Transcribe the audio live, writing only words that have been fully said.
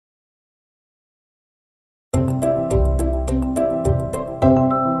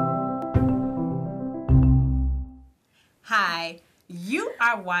You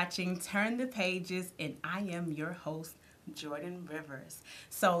are watching Turn the Pages, and I am your host, Jordan Rivers.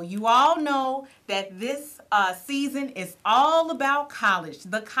 So, you all know that this season is all about college,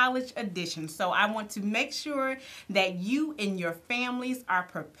 the college edition. So, I want to make sure that you and your families are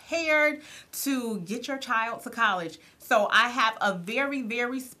prepared to get your child to college. So, I have a very,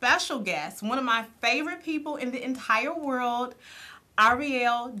 very special guest, one of my favorite people in the entire world.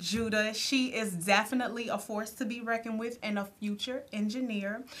 Ariel Judah, she is definitely a force to be reckoned with and a future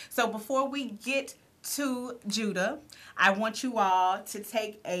engineer. So before we get to Judah, I want you all to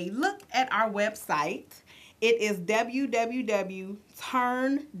take a look at our website. It is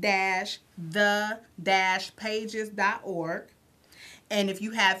www.turn-the-pages.org. And if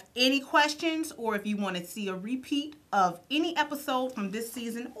you have any questions or if you want to see a repeat of any episode from this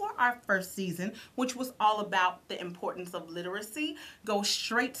season or our first season, which was all about the importance of literacy, go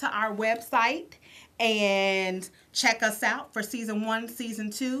straight to our website and check us out for season 1, season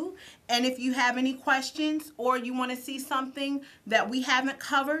 2. And if you have any questions or you want to see something that we haven't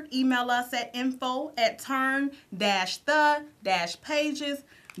covered, email us at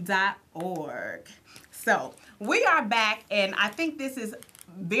info@turn-the-pages.org. So we are back, and I think this is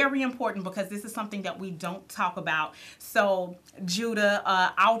very important because this is something that we don't talk about. So, Judah,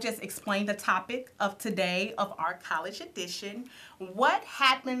 I'll just explain the topic of today of our college edition. What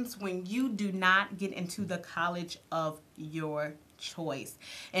happens when you do not get into the college of your choice?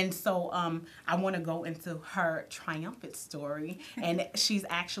 And so I want to go into her triumphant story, and she's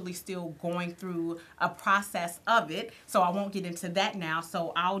actually still going through a process of it, so I won't get into that now.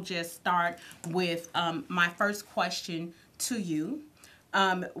 So I'll just start with my first question to you.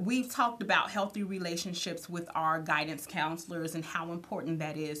 We've talked about healthy relationships with our guidance counselors and how important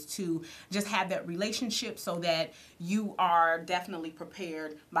that is to just have that relationship so that you are definitely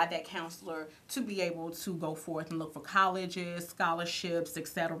prepared by that counselor to be able to go forth and look for colleges, scholarships,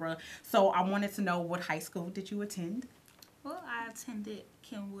 etc. So I wanted to know, what high school did you attend? Well, I attended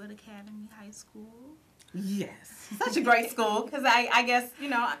Kenwood Academy High School. Yes, such a great school because I guess,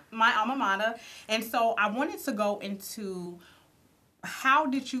 my alma mater. And so I wanted to go into, how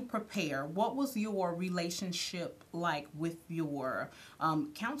did you prepare? What was your relationship like with your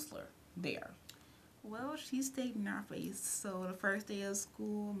counselor there? Well, she stayed in our face. So the first day of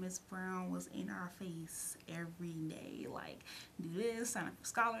school, Miss Brown was in our face every day. Like, do this, sign up for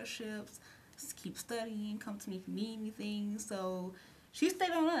scholarships, keep studying, come to me if you need anything. So she stayed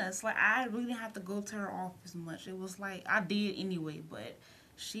on us. Like, I really didn't have to go to her office much. It was like, I did anyway, but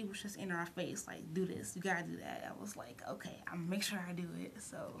she was just in our face, like, do this, you gotta do that. I was like, okay, I'm gonna make sure I do it.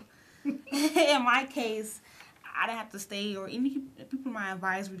 So in my case, I didn't have to stay, or any people in my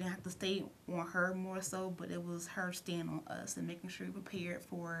advisory didn't have to stay on her more so, but it was her staying on us and making sure we prepared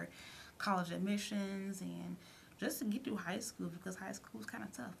for college admissions and just to get through high school, because high school is kind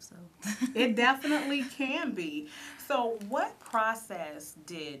of tough. So It definitely can be. So what process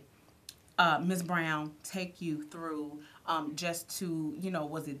did Ms. Brown take you through, just to,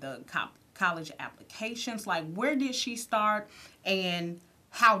 was it the college applications? Like, where did she start and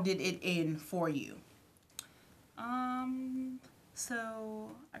how did it end for you?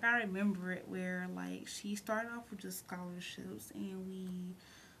 So I gotta remember it where like she started off with just scholarships and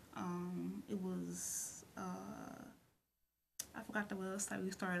it was I forgot the website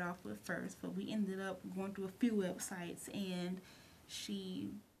we started off with first, but we ended up going through a few websites and she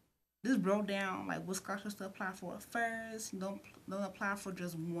just broke down like what scholarships to apply for at first. Don't apply for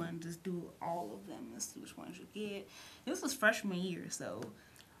just one, just do all of them and see which ones you get. This was freshman year, so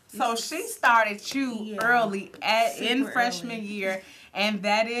So she started you early in freshman early. year, and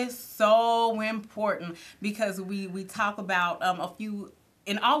that is so important because we talk about a few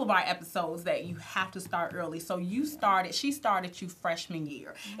in all of our episodes that you have to start early. So she started you freshman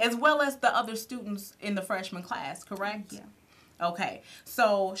year, as well as the other students in the freshman class, correct? Yeah. Okay,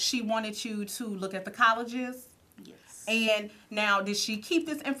 so she wanted you to look at the colleges. Yes. And now, did she keep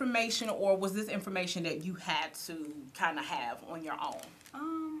this information, or was this information that you had to kind of have on your own?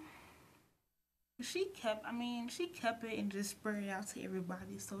 Um, she kept it and just spread it out to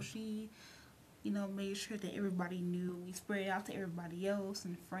everybody. So she, made sure that everybody knew. We spread it out to everybody else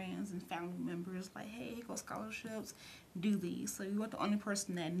and friends and family members. Like, hey, here go scholarships. Do these. So you weren't the only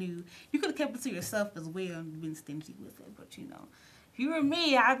person that knew. You could have kept it to yourself as well and been stingy with it. But if you were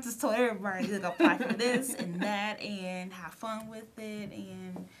me, I just told everybody to apply for this and that and have fun with it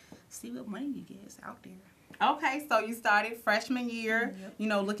and see what money you get. It's out there. Okay, so you started freshman year,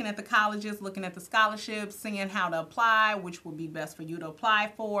 Yep. looking at the colleges, looking at the scholarships, seeing how to apply, which would be best for you to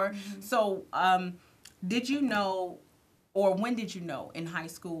apply for. Mm-hmm. So, did you know, or when did you know in high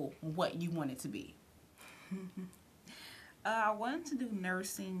school what you wanted to be? I wanted to do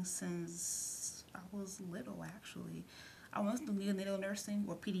nursing since I was little, actually. I wanted to do neonatal nursing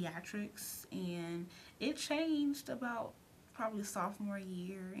or pediatrics, and it changed about probably sophomore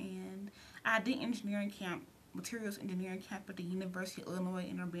year. And I did engineering camp, materials engineering camp at the University of Illinois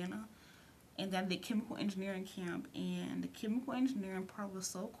in Urbana. And then I did chemical engineering camp, and the chemical engineering part was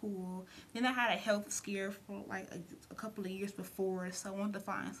so cool. Then I had a health scare for like a couple of years before, so I wanted to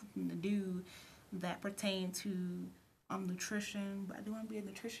find something to do that pertained to nutrition, but I didn't want to be a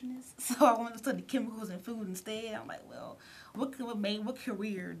nutritionist, so I wanted to study chemicals and food instead. I'm like, well, what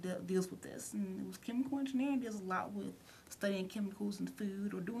career deals with this? And it was chemical engineering. Deals a lot with studying chemicals and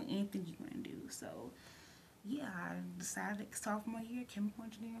food or doing anything you want to do. So yeah, I decided sophomore year chemical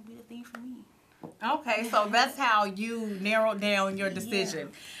engineering would be the thing for me. Okay, so that's how you narrowed down your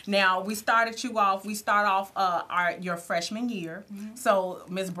decision. Yeah. Now we start off your freshman year. Mm-hmm. So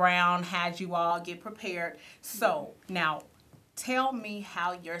Ms. Brown had you all get prepared. So now tell me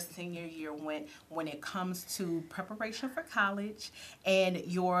how your senior year went when it comes to preparation for college, and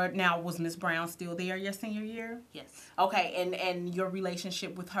was Ms. Brown still there your senior year? Yes. Okay, and your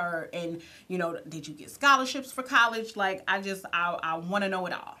relationship with her, and did you get scholarships for college? Like I want to know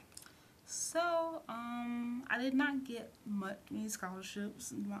it all. So, I did not get many scholarships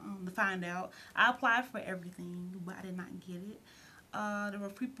to find out. I applied for everything, but I did not get it. There were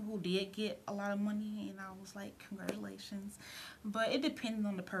people who did get a lot of money, and I was like, congratulations. But it depended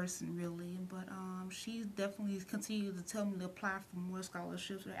on the person, really. But she definitely continued to tell me to apply for more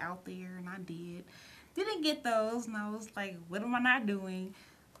scholarships that are out there, and I did. Didn't get those, and I was like, what am I not doing?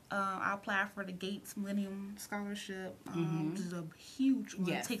 I applied for the Gates Millennium Scholarship, which is a huge one.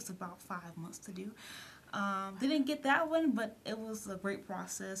 Yes. It takes about 5 months to do. Didn't get that one, but it was a great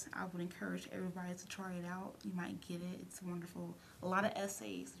process. I would encourage everybody to try it out. You might get it. It's wonderful. A lot of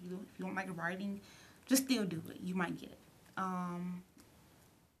essays. If you don't like writing, just still do it. You might get it.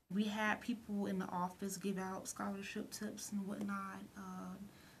 We had people in the office give out scholarship tips and whatnot.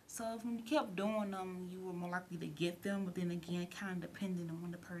 So if you kept doing them, you were more likely to get them. But then again, kind of depending on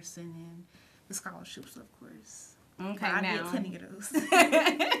the person and the scholarships, of course. Okay, but I now did plenty of those.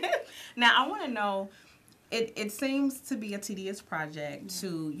 now I want to know. It seems to be a tedious project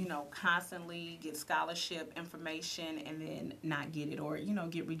to constantly get scholarship information and then not get it, or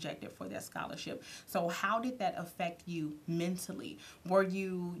get rejected for that scholarship. So how did that affect you mentally? Were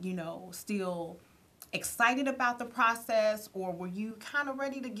you still excited about the process, or were you kind of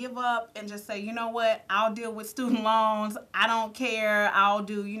ready to give up and just say, you know what, I'll deal with student loans, I don't care, I'll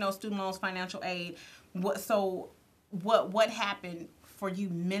do student loans, financial aid? What happened for you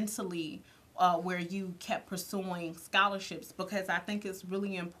mentally, where you kept pursuing scholarships? Because I think it's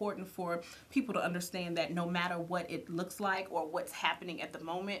really important for people to understand that no matter what it looks like or what's happening at the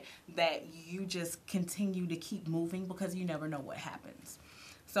moment, that you just continue to keep moving, because you never know what happens.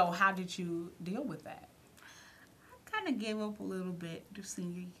 So how did you deal with that? I kind of gave up a little bit the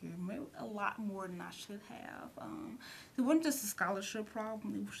senior year, maybe a lot more than I should have. It wasn't just a scholarship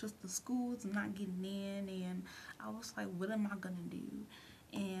problem, it was just the schools not getting in, and I was like, what am I going to do?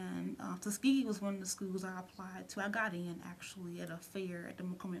 And Tuskegee was one of the schools I applied to. I got in, actually, at a fair at the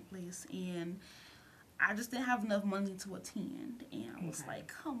McCormick Place, and I just didn't have enough money to attend. And I was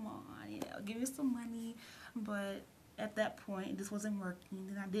like, come on, give me some money. But at that point, this wasn't working.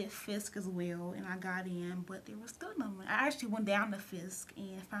 Then I did Fisk as well, and I got in, but there was still no money. I actually went down to Fisk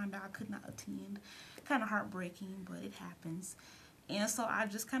and found out I could not attend. Kind of heartbreaking, but it happens. And so I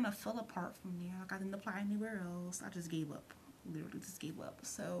just kind of fell apart from there. Like, I didn't apply anywhere else. I just gave up. Literally just gave up.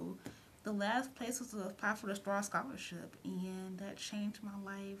 So the last place was to apply for the STAR Scholarship, and that changed my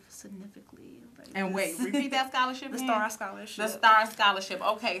life significantly. And wait, repeat that scholarship The again? STAR Scholarship. The STAR Scholarship.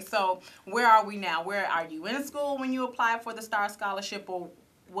 Okay, so where are we now? Where are you in school when you applied for the STAR Scholarship, or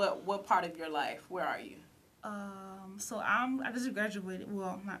what part of your life? Where are you? So I just graduated.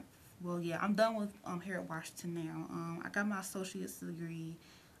 I'm done with here at Washington now. I got my associate's degree.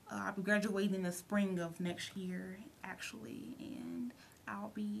 I'll be graduating in the spring of next year, actually, and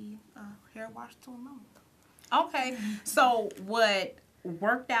I'll be here at Washington alone. Okay, so what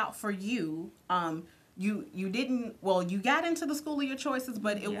worked out for you? You didn't. Well, you got into the school of your choices,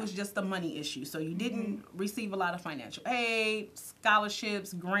 but it was just a money issue. So you didn't receive a lot of financial aid,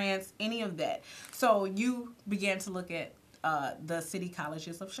 scholarships, grants, any of that. So you began to look at the city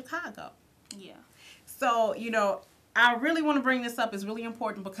colleges of Chicago. Yeah. So I really want to bring this up. It's really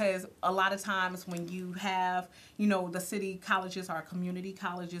important because a lot of times when you have, the city colleges or community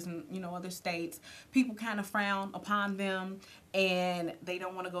colleges in, other states, people kind of frown upon them and they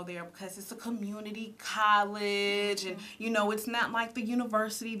don't want to go there because it's a community college and, it's not like the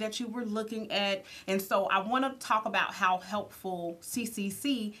university that you were looking at. And so I want to talk about how helpful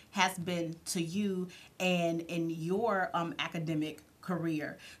CCC has been to you and in your academic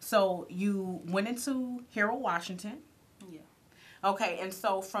career. So you went into Harold Washington. Yeah. Okay, and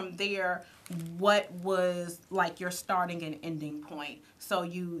so from there, what was like your starting and ending point? So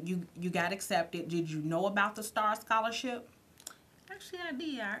you got accepted. Did you know about the Star Scholarship? Actually, I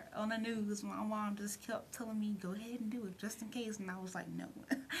did. On the news, my mom just kept telling me, go ahead and do it, just in case. And I was like, no.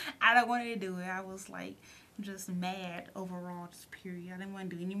 I don't want to do it. I was like, just mad overall, just period. I didn't want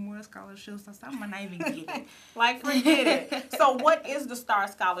to do any more scholarships. I said, I might not even get it. Like, forget it. So what is the Star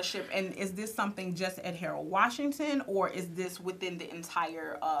Scholarship? And is this something just at Harold Washington, or is this within the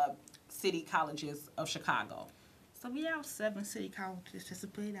entire city colleges of Chicago? So we have 7 city colleges, just to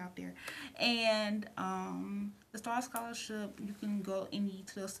put it out there. And the Star Scholarship, you can go any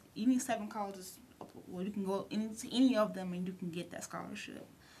 7 colleges, or you can go into any of them and you can get that scholarship.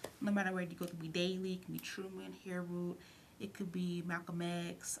 No matter where you go, it could be Daly, it could be Truman, Harewood, it could be Malcolm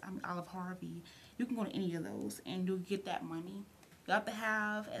X, Olive Harvey. You can go to any of those and you'll get that money. You have to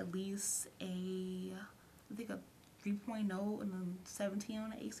have at least I think a 3.0 and a 17 on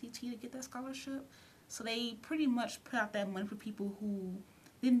the ACT to get that scholarship. So they pretty much put out that money for people who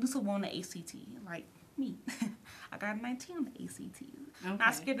didn't do so well on the ACT, like me. I got a 19 on the ACT. Okay.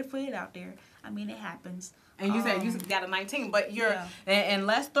 Not scared to put it out there. I mean, it happens. And you said you got a 19, but and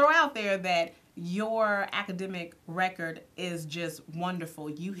let's throw out there that your academic record is just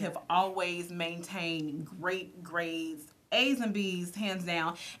wonderful. You have always maintained great grades, A's and B's, hands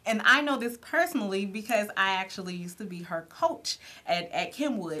down. And I know this personally because I actually used to be her coach at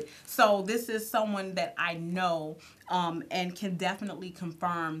Kenwood. So this is someone that I know and can definitely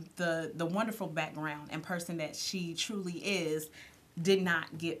confirm the wonderful background and person that she truly is. Did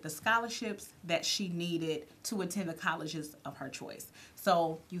not get the scholarships that she needed to attend the colleges of her choice.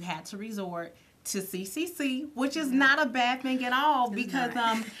 So you had to resort to CCC, which is not a bad thing at all because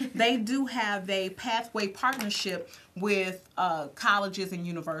they do have a pathway partnership with colleges and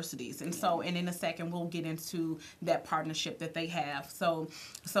universities. And so, and in a second, we'll get into that partnership that they have. So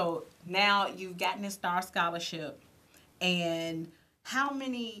now you've gotten a Star Scholarship. And how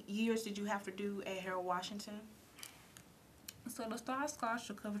many years did you have to do at Harold Washington? So the Star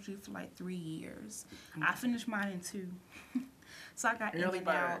Scholarship covers you for like 3 years. Okay. I finished mine in 2. So I got early in and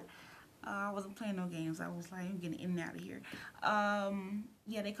bird. out. I wasn't playing no games. I was like, I'm getting in and out of here.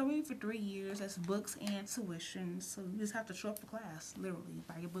 They cover you for 3 years. That's books and tuition. So you just have to show up for class, literally.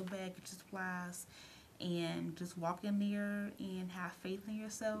 Buy your book bag, get your supplies, and just walk in there and have faith in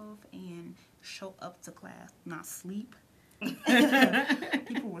yourself and show up to class, not sleep.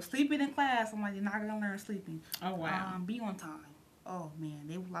 People were sleeping in class. I'm like, you're not gonna learn sleeping. Oh wow. Be on time. Oh man,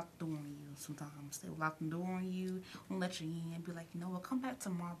 they will lock the door on you sometimes. They will lock the door on you, won't let you in, and be like, come back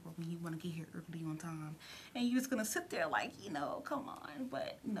tomorrow when you want to get here early on time. And you're just gonna sit there like, come on.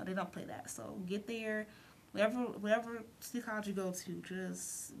 But they don't play that. So get there, whatever city college you go to,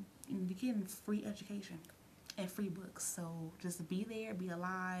 just you're getting free education and free books. So just be there, be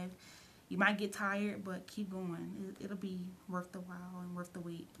alive. You might get tired, but keep going. It'll be worth the while and worth the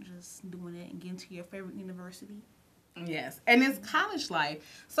wait. Just doing it and getting to your favorite university. Yes, and it's college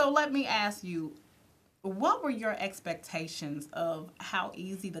life. So let me ask you, what were your expectations of how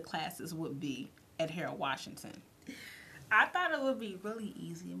easy the classes would be at Harold Washington? I thought it would be really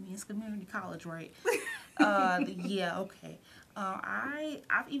easy. I mean, it's community college, right? Yeah, okay.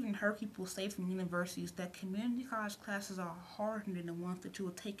 I've even heard people say from universities that community college classes are harder than the ones that you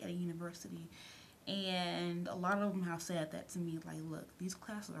will take at a university. And a lot of them have said that to me, like, look, these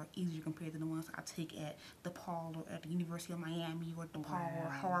classes are easier compared to the ones I take at DePaul or at the University of Miami or DePaul or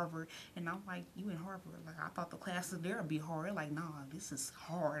Harvard. And I'm like, you in Harvard? Like, I thought the classes there would be hard. They're like, nah, this is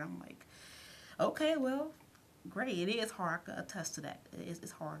hard. I'm like, okay, well, great. It is hard. I can attest to that.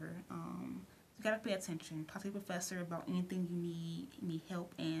 It's harder. You gotta pay attention. Talk to your professor about anything you need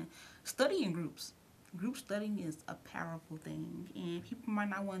help, and study in groups. Group studying is a powerful thing, and people might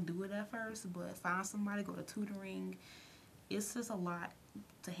not want to do it at first, but find somebody, go to tutoring. It's just a lot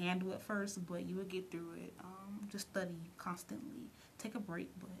to handle at first, but you will get through it. Just study constantly. Take a break,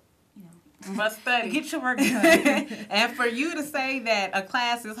 but you know, But study. get your work done. And for you to say that a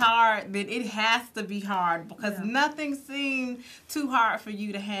class is hard, then it has to be hard because nothing seemed too hard for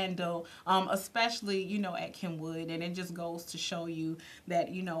you to handle, especially, you know, at Kenwood. And it just goes to show you that,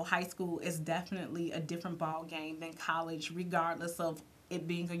 you know, high school is definitely a different ball game than college, regardless of it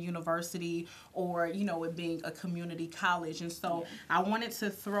being a university or, you know, it being a community college. And so I wanted to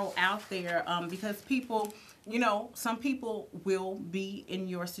throw out there because people, you know, some people will be in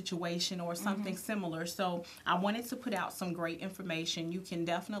your situation or something similar. So I wanted to put out some great information. You can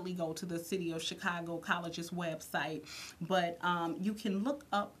definitely go to the City of Chicago College's website, but you can look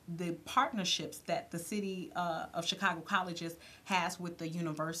up the partnerships that the City of Chicago Colleges has with the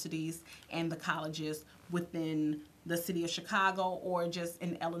universities and the colleges within the city of Chicago or just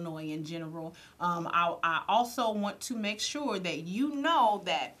in Illinois in general. I also want to make sure that you know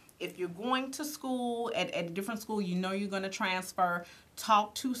that if you're going to school at a different school, you know you're going to transfer,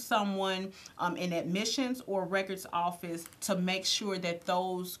 talk to someone in admissions or records office to make sure that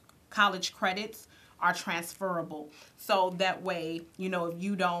those college credits are transferable. So that way, you know, if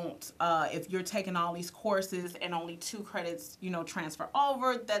you don't, if you're taking all these courses and only 2 credits, you know, transfer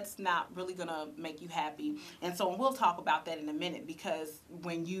over, that's not really gonna make you happy. And so we'll talk about that in a minute because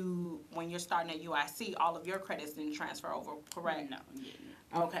when you're starting at UIC, all of your credits didn't transfer over, correct? No.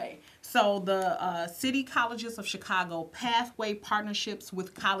 Okay, so the City Colleges of Chicago pathway partnerships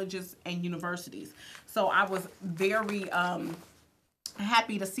with colleges and universities. So I was very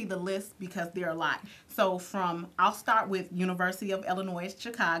happy to see the list because there are a lot. So I'll start with University of Illinois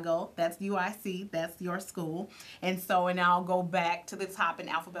Chicago. That's UIC. That's your school. And I'll go back to the top in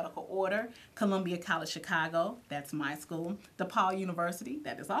alphabetical order. Columbia College Chicago. That's my school. DePaul University.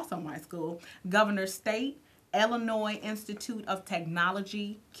 That is also my school. Governor State. Illinois Institute of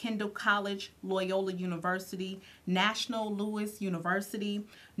Technology, Kendall College, Loyola University, National Louis University,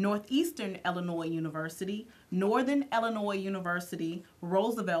 Northeastern Illinois University, Northern Illinois University,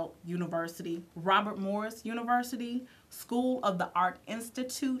 Roosevelt University, Robert Morris University, School of the Art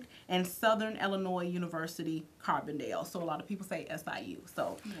Institute, and Southern Illinois University, Carbondale. So a lot of people say SIU.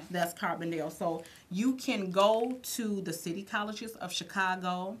 So that's Carbondale. So you can go to the City Colleges of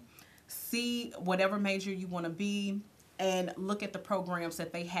Chicago, see whatever major you want to be, and look at the programs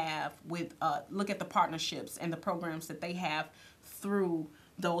that they have look at the partnerships and the programs that they have through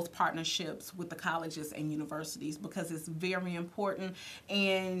those partnerships with the colleges and universities because it's very important.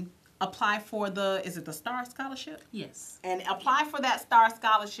 And apply for is it the STAR Scholarship? Yes. And apply for that STAR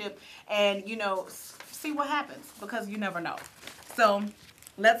Scholarship and, you know, see what happens because you never know. So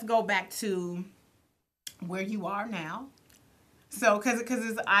let's go back to where you are now. So,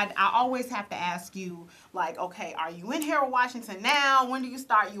 because I always have to ask you, like, okay, are you in Harold Washington now? When do you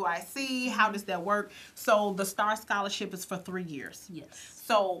start UIC? How does that work? So, the STAR Scholarship is for 3 years. Yes.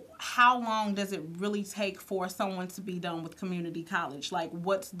 So, how long does it really take for someone to be done with community college? Like,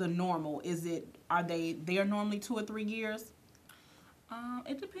 what's the normal? Are they there normally 2 or 3 years?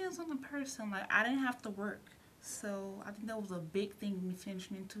 It depends on the person. Like, I didn't have to work. So, I think that was a big thing me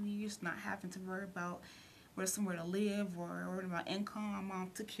finishing in 2 years, not having to worry about where somewhere to live or worrying about income. My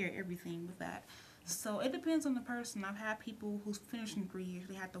mom took care of everything with that. So it depends on the person. I've had people who's finished in 3 years.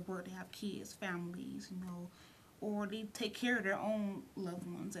 They have to work. They have kids, families, you know, or they take care of their own loved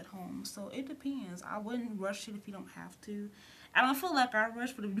ones at home. So it depends. I wouldn't rush it if you don't have to. I don't feel like I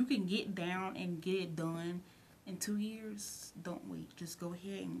rush, but if you can get down and get it done in 2 years, don't wait. Just go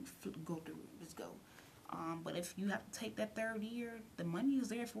ahead and go through it. Just go. But if you have to take that 3rd year, the money is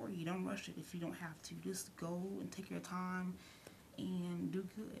there for you. Don't rush it if you don't have to. Just go and take your time and do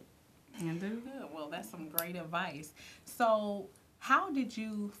good. And do good. Well, that's some great advice. So, how did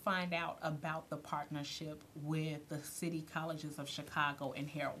you find out about the partnership with the City Colleges of Chicago and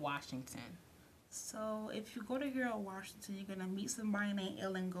Harold Washington? So, if you go to Harold Washington, you're going to meet somebody named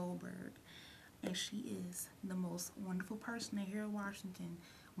Ellen Goldberg. And she is the most wonderful person at Harold Washington.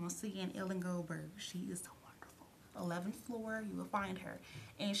 Once again, Ellen Goldberg. She is wonderful. 11th floor, you will find her.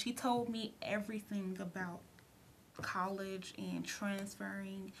 And she told me everything about college and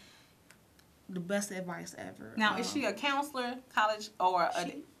transferring. The best advice ever. Now, is she a counselor, college, or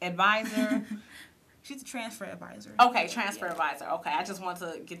an advisor? She's a transfer advisor. Okay, transfer advisor. Okay, I just want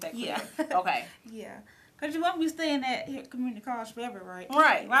to get that clear. Yeah. Okay. Yeah. Because you won't be staying at community college forever, right?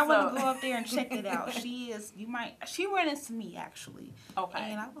 Right. I want to go up there and check it out. She ran into me, actually. Okay.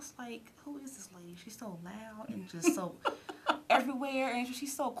 And I was like, who is this lady? She's so loud and just so everywhere. And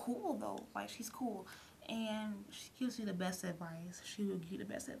she's so cool, though. Like, she's cool. And she gives you the best advice. She will give you the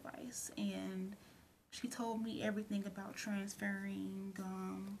best advice. And she told me everything about transferring,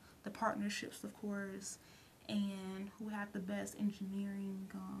 the partnerships, of course, and who had the best engineering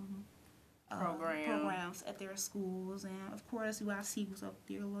programs at their schools. And of course, UIC was up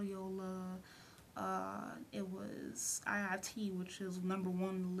there, Loyola. It was IIT, which is #1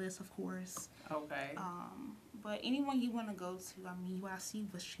 on the list, of course. Okay. But anyone you want to go to, I mean,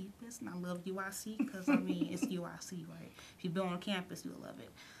 UIC was cheapest, and I love UIC because, I mean, it's UIC, right? If you've been on campus, you'll love it.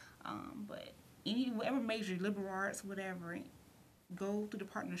 But whatever major, liberal arts, whatever, go through the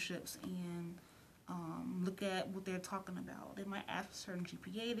partnerships and look at what they're talking about. They might ask for certain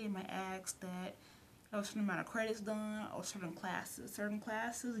GPA. They might ask that a certain amount of credits done or certain classes. Certain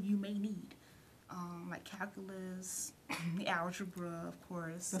classes you may need. Like calculus, algebra, of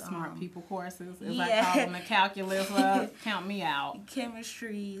course. The smart people courses, as yeah. I call them, the calculus, count me out.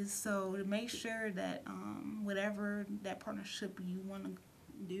 Chemistry. So to make sure that whatever that partnership you want to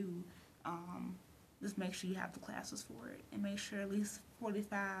do, just make sure you have the classes for it, and make sure at least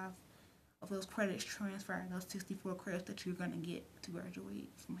 45 of those credits transfer, those 64 credits that you're going to get to graduate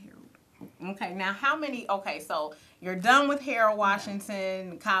from Harold. Okay, now so you're done with Harold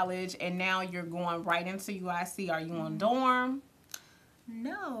Washington College, and now you're going right into UIC. Are you on dorm?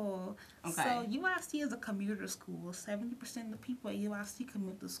 No. Okay. So UIC is a commuter school. 70% of the people at UIC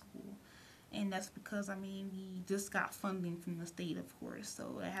commute to school. And that's because, I mean, we just got funding from the state, of course.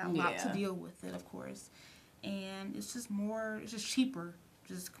 So they have a lot to deal with it, of course. And it's just cheaper,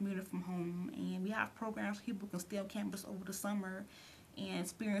 just commuting from home. And we have programs where people can stay on campus over the summer and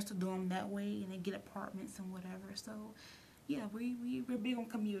experience the dorm that way, and then get apartments and whatever. So, yeah, we're big on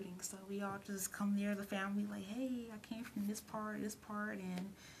commuting. So we all just come there as a family, like, hey, I came from this part, and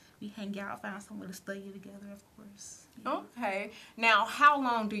we hang out, find somewhere to study together, of course. Yeah. Okay. Now, how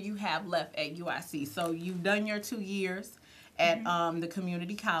long do you have left at UIC? So you've done your 2 years at the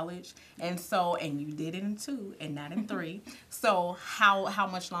community college, and you did it in 2 and not in 3. So how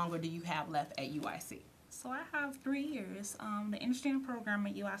much longer do you have left at UIC? So I have 3 years. The engineering program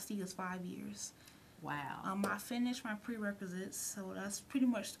at UIC is 5 years. Wow. I finished my prerequisites, so that's pretty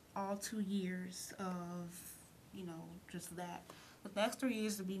much all 2 years of, just that. But the next 3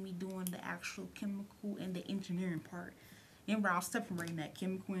 years will be me doing the actual chemical and the engineering part. Remember, I was separating that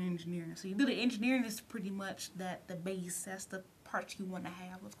chemical and engineering. So you do the engineering is pretty much the base. That's the parts you want to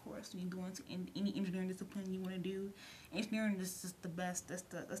have, of course. When you're doing any engineering discipline you want to do, engineering is just the best.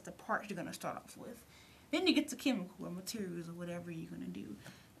 That's the parts you're gonna start off with. Then you get to chemical or materials or whatever you're going to do.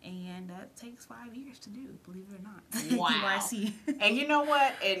 And that takes 5 years to do, believe it or not. Wow. UIC. And you know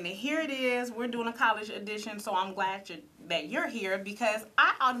what? And here it is. We're doing a college edition, so I'm glad that you're here, because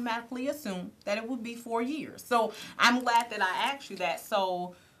I automatically assumed that it would be 4 years. So I'm glad that I asked you that.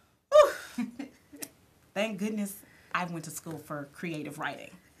 So, thank goodness I went to school for creative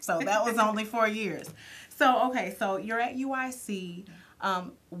writing. So that was only 4 years. So, okay, so you're at UIC.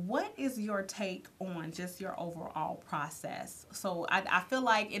 What is your take on just your overall process? So I feel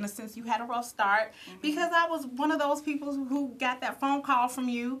like, in a sense, you had a rough start, because I was one of those people who got that phone call from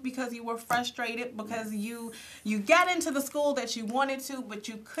you because you were frustrated because you got into the school that you wanted to, but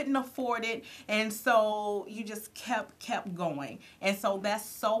you couldn't afford it, and so you just kept going. And so that's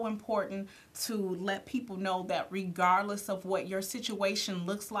so important to let people know that regardless of what your situation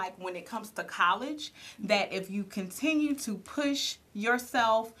looks like when it comes to college, that if you continue to push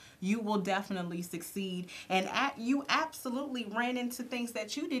yourself, you will definitely succeed. And you absolutely ran into things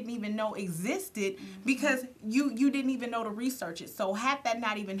that you didn't even know existed, because you didn't even know to research it. So had that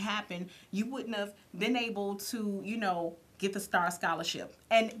not even happened, you wouldn't have been able to, get the STAR scholarship.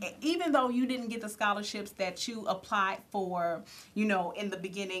 And even though you didn't get the scholarships that you applied for, in the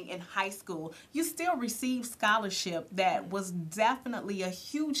beginning in high school, you still received scholarship that was definitely a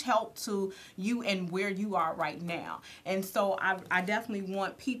huge help to you and where you are right now. And so I definitely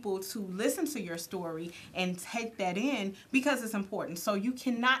want people to listen to your story and take that in, because it's important. So you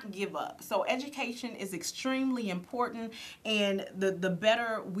cannot give up. So education is extremely important, and the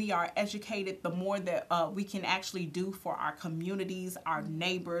better we are educated, the more that we can actually do for our communities, our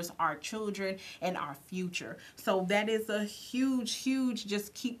neighbors, our children, and our future. So that is a huge,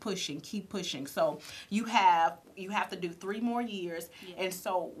 just keep pushing. So you have to do 3 more years. Yeah. And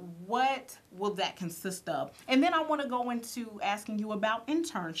so what will that consist of? And then I want to go into asking you about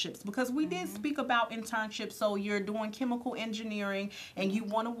internships, because we did speak about internships. So you're doing chemical engineering, and you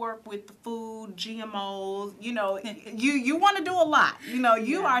want to work with the food, GMOs, you want to do a lot.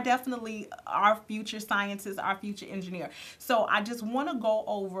 You are definitely our future scientist, our future engineer. So I just want to go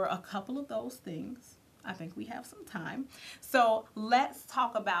over a couple of those things. I think we have some time. So let's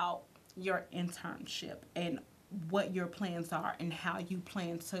talk about your internship and what your plans are and how you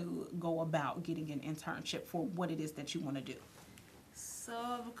plan to go about getting an internship for what it is that you want to do.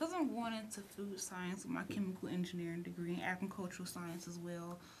 So because I'm going into food science with my chemical engineering degree and agricultural science as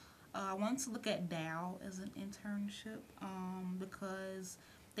well, I wanted to look at Dow as an internship because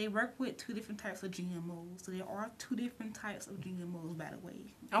they work with two different types of GMOs. So there are two different types of GMOs, by the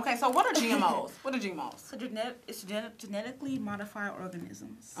way. Okay, so what are GMOs? What are GMOs? So genetically modified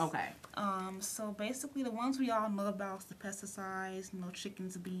organisms. Okay. So basically the ones we all know about is the pesticides,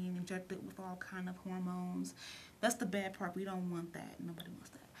 chickens being injected with all kind of hormones. That's the bad part. We don't want that. Nobody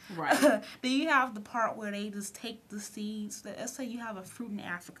wants that. Right. Then you have the part where they just take the seeds. Let's say you have a fruit in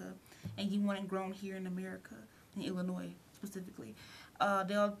Africa and you want it grown here in America, in Illinois specifically.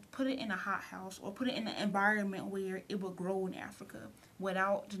 They'll put it in a hothouse or put it in an environment where it will grow in Africa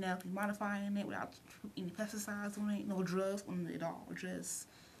without genetically modifying it, without any pesticides on it, no drugs on it at all. Just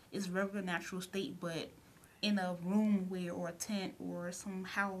its regular natural state, but in a room or a tent or some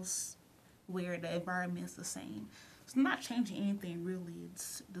house where the environment is the same. It's not changing anything really.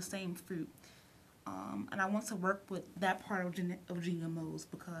 It's the same fruit. And I want to work with that part of GMOs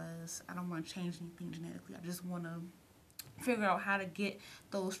because I don't want to change anything genetically. I just want to figure out how to get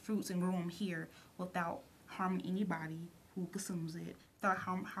those fruits and grow them here without harming anybody who consumes it, without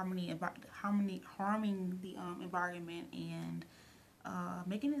harming the environment, and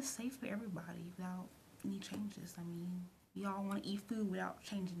making it safe for everybody without any changes. I mean, we all want to eat food without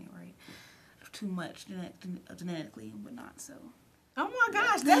changing it, right? Too much genetically and whatnot, so. Oh my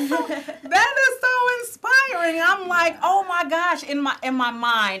gosh, that is so inspiring. I'm like, oh my gosh, in my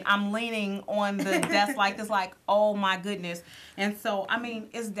mind, I'm leaning on the desk like this, like, oh my goodness. And so, I mean,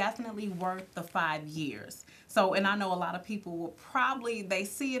 it's definitely worth the 5 years. So, and I know a lot of people will probably, they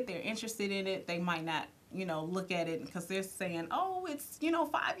see it, they're interested in it, they might not, look at it because they're saying, oh, it's,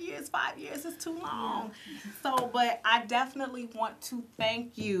 5 years is too long. So, but I definitely want to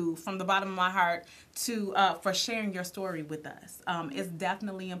thank you from the bottom of my heart for sharing your story with us. It's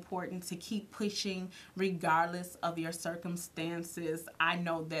definitely important to keep pushing regardless of your circumstances. I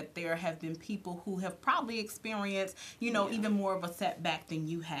know that there have been people who have probably experienced, even more of a setback than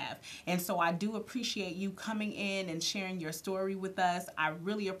you have. And so I do appreciate you coming in and sharing your story with us. I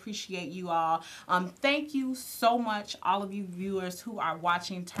really appreciate you all. Thank you so much, all of you viewers who are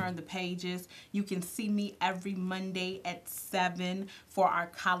watching Turn the Pages. You can see me every Monday at 7 for our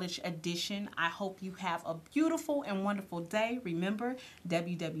college edition. I hope you have a beautiful and wonderful day. Remember,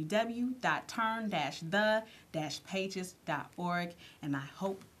 www.turn-the-pages.org, and I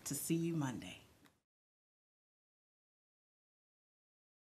hope to see you Monday.